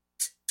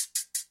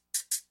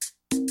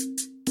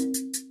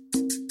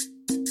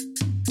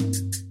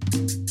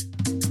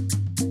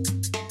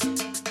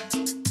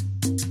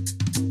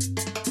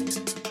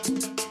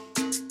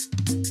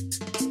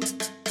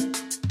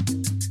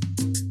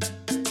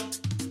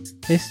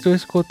Esto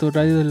es Coto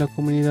Radio de la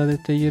Comunidad de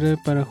Tellure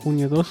para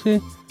junio 12.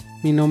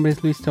 Mi nombre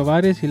es Luis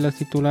Tavares y las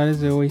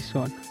titulares de hoy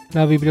son: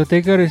 la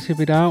biblioteca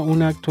recibirá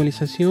una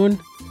actualización,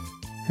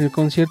 el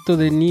concierto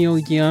de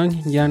Neil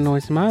Young ya no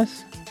es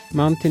más,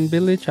 Mountain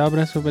Village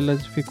habla sobre las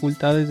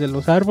dificultades de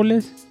los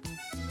árboles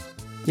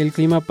y el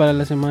clima para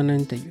la semana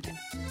en Tellure.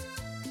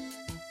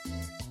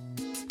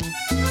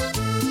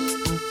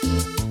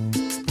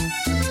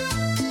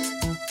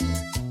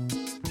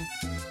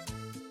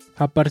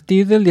 A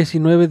partir del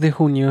 19 de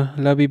junio,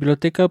 la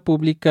Biblioteca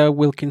Pública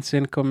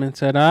Wilkinson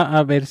comenzará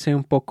a verse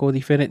un poco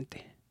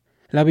diferente.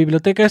 La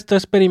biblioteca está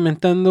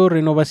experimentando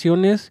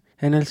renovaciones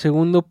en el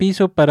segundo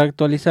piso para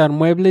actualizar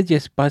muebles y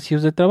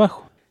espacios de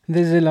trabajo.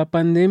 Desde la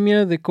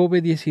pandemia de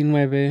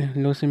COVID-19,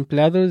 los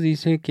empleados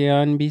dicen que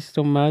han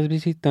visto más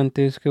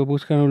visitantes que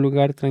buscan un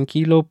lugar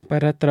tranquilo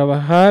para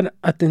trabajar,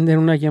 atender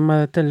una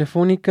llamada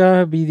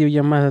telefónica,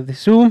 videollamada de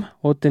Zoom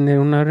o tener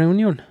una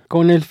reunión.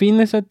 Con el fin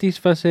de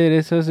satisfacer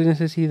esas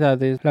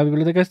necesidades, la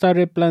biblioteca está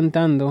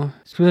replantando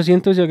sus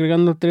asientos y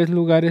agregando 3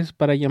 lugares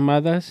para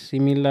llamadas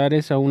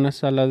similares a una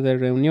sala de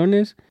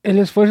reuniones. El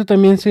esfuerzo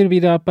también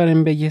servirá para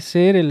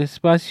embellecer el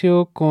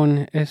espacio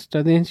con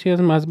estancias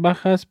más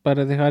bajas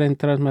para dejar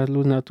entrar más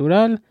luz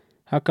natural,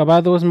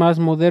 acabados más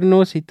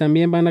modernos y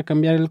también van a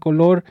cambiar el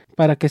color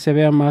para que se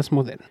vea más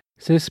moderno.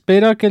 Se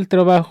espera que el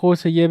trabajo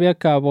se lleve a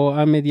cabo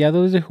a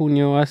mediados de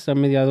junio hasta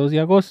mediados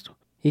de agosto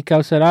y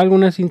causará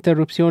algunas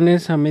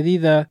interrupciones a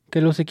medida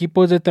que los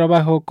equipos de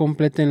trabajo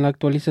completen la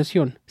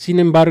actualización. Sin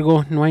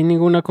embargo, no hay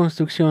ninguna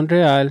construcción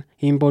real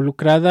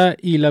involucrada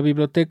y la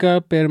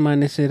biblioteca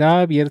permanecerá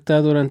abierta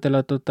durante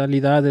la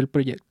totalidad del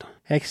proyecto,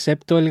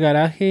 excepto el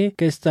garaje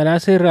que estará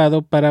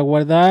cerrado para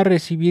guardar,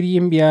 recibir y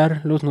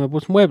enviar los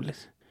nuevos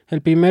muebles.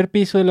 El primer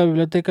piso de la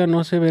biblioteca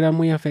no se verá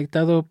muy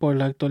afectado por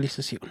la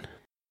actualización.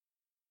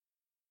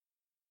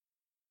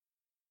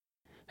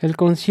 El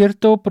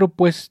concierto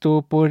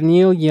propuesto por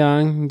Neil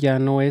Young ya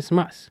no es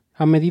más.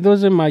 A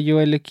mediados de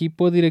mayo, el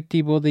equipo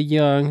directivo de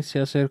Young se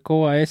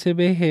acercó a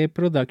SBG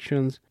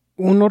Productions,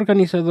 un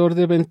organizador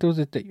de eventos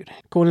de Tellure,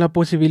 con la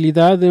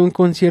posibilidad de un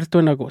concierto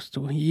en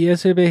agosto, y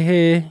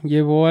SBG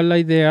llevó a la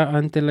idea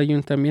ante el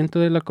ayuntamiento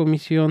de la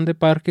Comisión de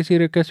Parques y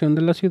Recreación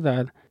de la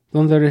ciudad,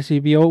 donde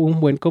recibió un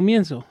buen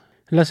comienzo.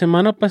 La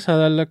semana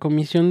pasada, la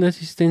Comisión de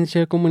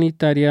Asistencia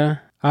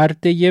Comunitaria,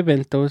 Arte y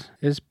Eventos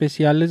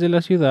Especiales de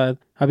la ciudad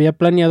había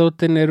planeado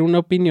tener una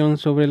opinión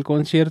sobre el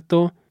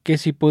concierto, que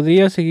si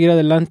podría seguir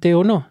adelante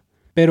o no.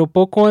 Pero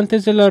poco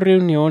antes de la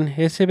reunión,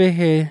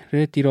 SBG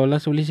retiró la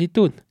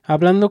solicitud.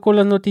 Hablando con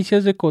las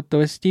Noticias de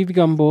Coto, Steve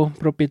Gambo,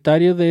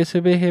 propietario de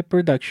SBG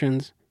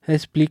Productions,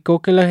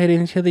 explicó que la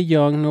gerencia de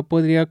Young no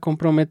podría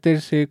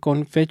comprometerse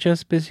con fechas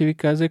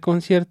específicas de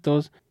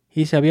conciertos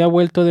y se había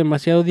vuelto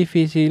demasiado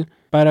difícil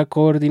para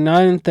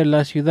coordinar entre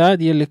la ciudad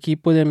y el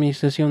equipo de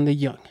administración de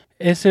Young.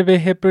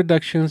 SBG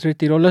Productions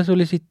retiró la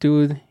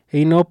solicitud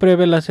y no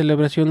prevé la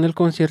celebración del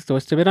concierto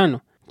este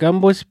verano.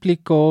 Gambo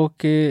explicó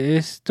que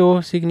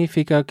esto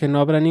significa que no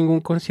habrá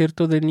ningún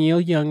concierto de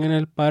Neil Young en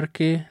el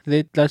parque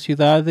de la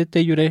ciudad de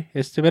Tellure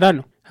este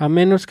verano, a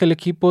menos que el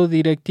equipo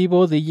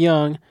directivo de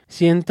Young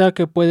sienta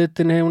que puede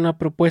tener una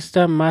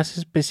propuesta más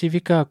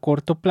específica a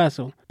corto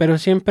plazo, pero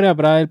siempre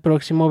habrá el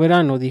próximo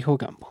verano, dijo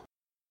Gambo.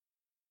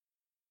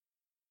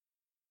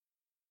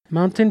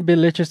 Mountain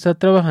Village está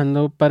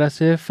trabajando para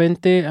hacer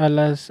frente a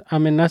las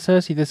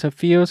amenazas y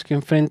desafíos que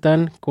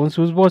enfrentan con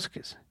sus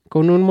bosques,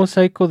 con un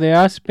mosaico de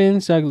aspen,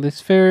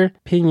 Douglas fir,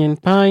 pinyon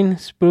pine,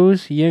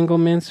 spruce y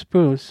Engelmann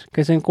spruce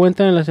que se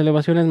encuentran en las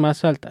elevaciones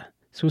más altas.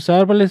 Sus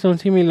árboles son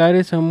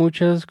similares a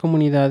muchas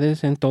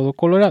comunidades en todo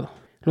Colorado.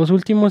 Los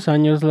últimos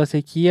años, la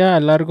sequía a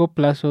largo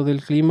plazo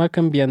del clima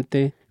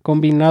cambiante,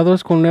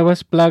 combinados con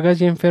nuevas plagas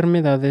y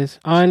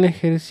enfermedades, han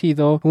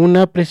ejercido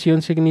una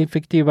presión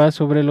significativa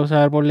sobre los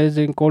árboles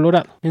de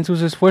Colorado. En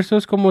sus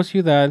esfuerzos como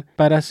ciudad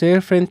para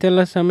hacer frente a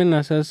las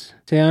amenazas,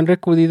 se han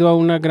recurrido a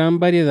una gran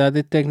variedad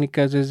de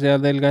técnicas, desde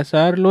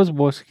adelgazar los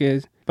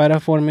bosques para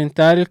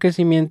fomentar el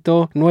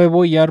crecimiento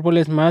nuevo y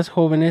árboles más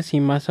jóvenes y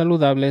más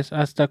saludables,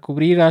 hasta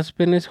cubrir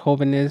áspenes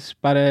jóvenes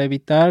para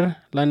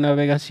evitar la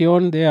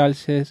navegación de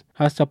alces,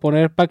 hasta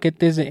poner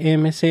paquetes de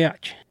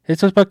MCH.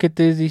 Estos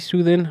paquetes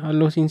disuaden a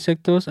los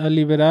insectos al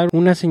liberar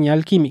una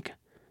señal química.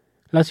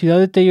 La ciudad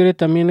de Tellure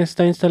también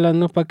está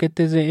instalando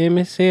paquetes de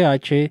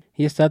MCH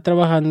y está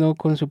trabajando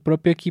con su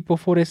propio equipo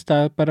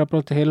forestal para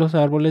proteger los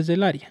árboles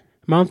del área.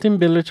 Mountain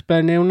Village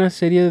planea una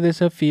serie de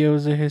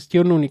desafíos de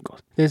gestión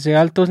únicos, desde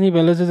altos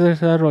niveles de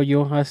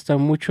desarrollo hasta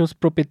muchos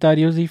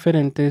propietarios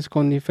diferentes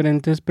con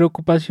diferentes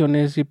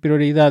preocupaciones y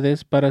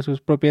prioridades para sus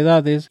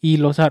propiedades y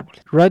los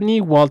árboles. Rodney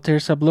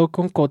Walters habló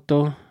con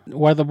Coto,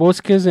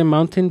 guardabosques de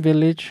Mountain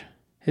Village,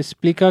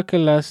 explica que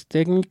las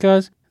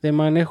técnicas de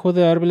manejo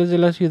de árboles de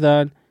la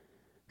ciudad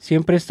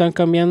siempre están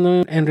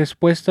cambiando en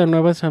respuesta a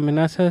nuevas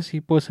amenazas y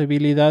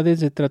posibilidades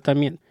de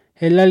tratamiento.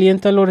 Él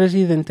alienta a los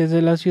residentes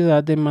de la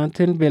ciudad de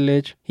Mountain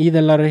Village y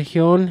de la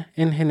región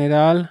en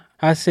general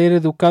a ser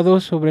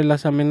educados sobre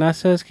las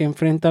amenazas que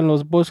enfrentan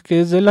los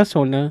bosques de la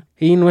zona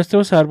y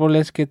nuestros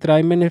árboles, que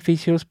traen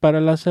beneficios para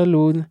la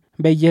salud,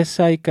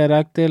 belleza y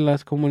carácter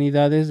las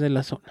comunidades de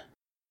la zona.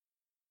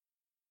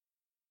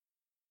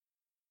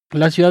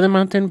 La ciudad de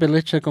Mountain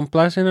Village se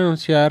complace en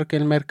anunciar que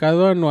el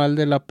mercado anual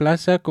de la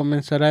plaza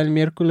comenzará el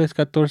miércoles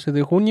 14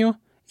 de junio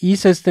y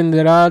se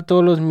extenderá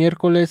todos los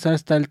miércoles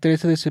hasta el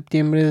 13 de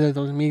septiembre de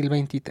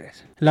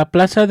 2023. La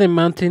plaza de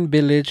Mountain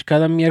Village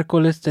cada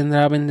miércoles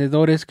tendrá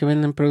vendedores que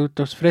venden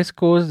productos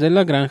frescos de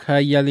la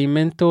granja y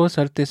alimentos,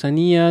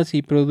 artesanías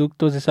y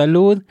productos de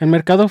salud. El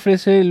mercado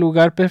ofrece el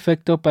lugar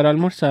perfecto para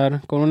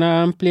almorzar con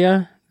una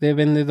amplia de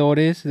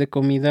vendedores de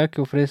comida que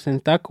ofrecen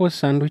tacos,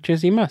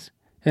 sándwiches y más.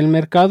 El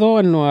mercado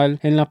anual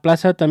en la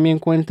plaza también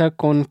cuenta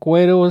con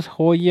cueros,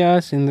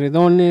 joyas,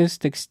 edredones,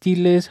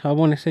 textiles,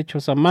 jabones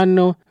hechos a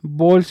mano,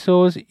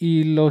 bolsos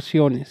y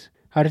lociones,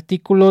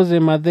 artículos de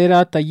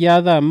madera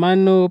tallada a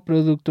mano,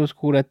 productos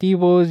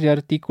curativos y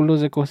artículos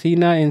de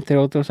cocina, entre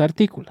otros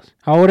artículos.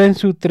 Ahora en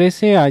su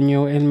 13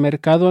 año, el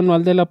mercado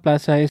anual de la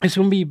plaza es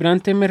un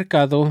vibrante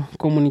mercado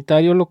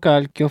comunitario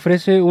local que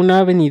ofrece una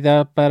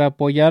avenida para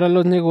apoyar a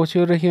los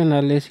negocios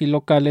regionales y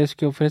locales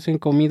que ofrecen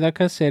comida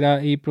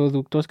casera y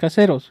productos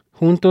caseros,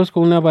 juntos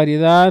con una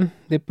variedad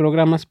de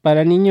programas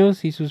para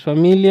niños y sus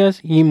familias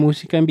y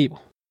música en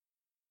vivo.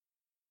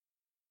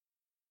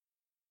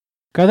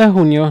 Cada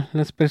junio,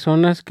 las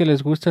personas que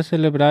les gusta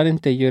celebrar en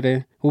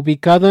Tellure,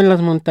 ubicado en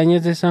las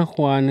montañas de San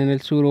Juan en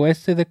el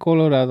suroeste de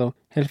Colorado,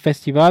 el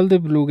Festival de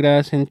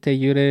Bluegrass en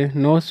Tellure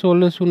no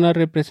solo es una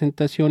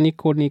representación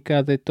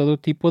icónica de todo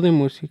tipo de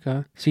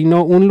música,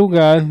 sino un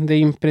lugar de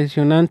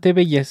impresionante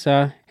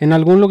belleza. En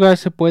algún lugar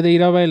se puede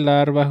ir a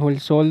bailar bajo el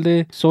sol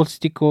de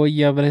solsticio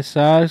y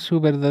abrazar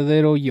su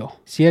verdadero yo.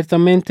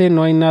 Ciertamente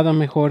no hay nada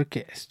mejor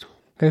que esto.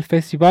 El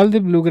Festival de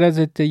Bluegrass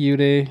de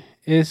Tellure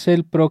es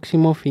el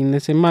próximo fin de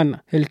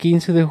semana, el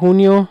 15 de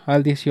junio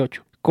al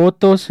 18.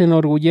 Coto se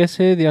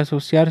enorgullece de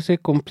asociarse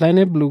con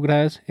Planet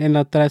Bluegrass en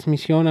la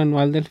transmisión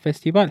anual del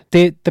festival.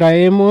 Te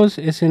traemos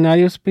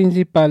escenarios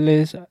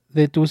principales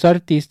de tus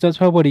artistas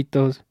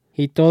favoritos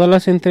y todas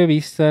las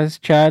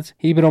entrevistas, chats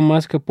y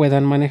bromas que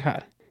puedan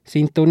manejar.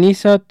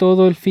 Sintoniza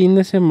todo el fin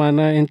de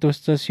semana en tu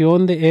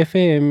estación de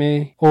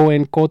FM o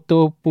en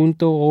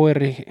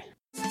coto.org.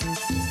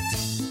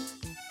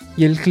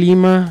 Y el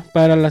clima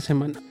para la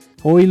semana.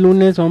 Hoy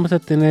lunes vamos a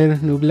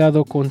tener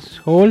nublado con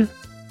sol,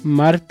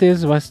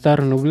 martes va a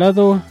estar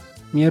nublado,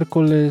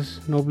 miércoles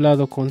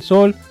nublado con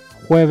sol,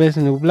 jueves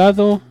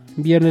nublado,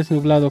 viernes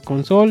nublado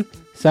con sol,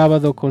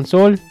 sábado con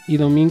sol y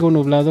domingo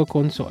nublado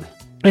con sol.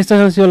 Estas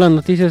han sido las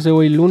noticias de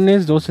hoy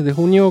lunes 12 de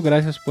junio,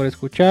 gracias por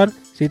escuchar.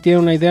 Si tiene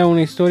una idea o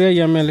una historia,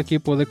 llame al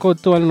equipo de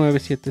Coto al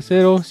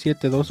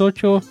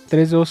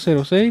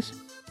 970-728-3206.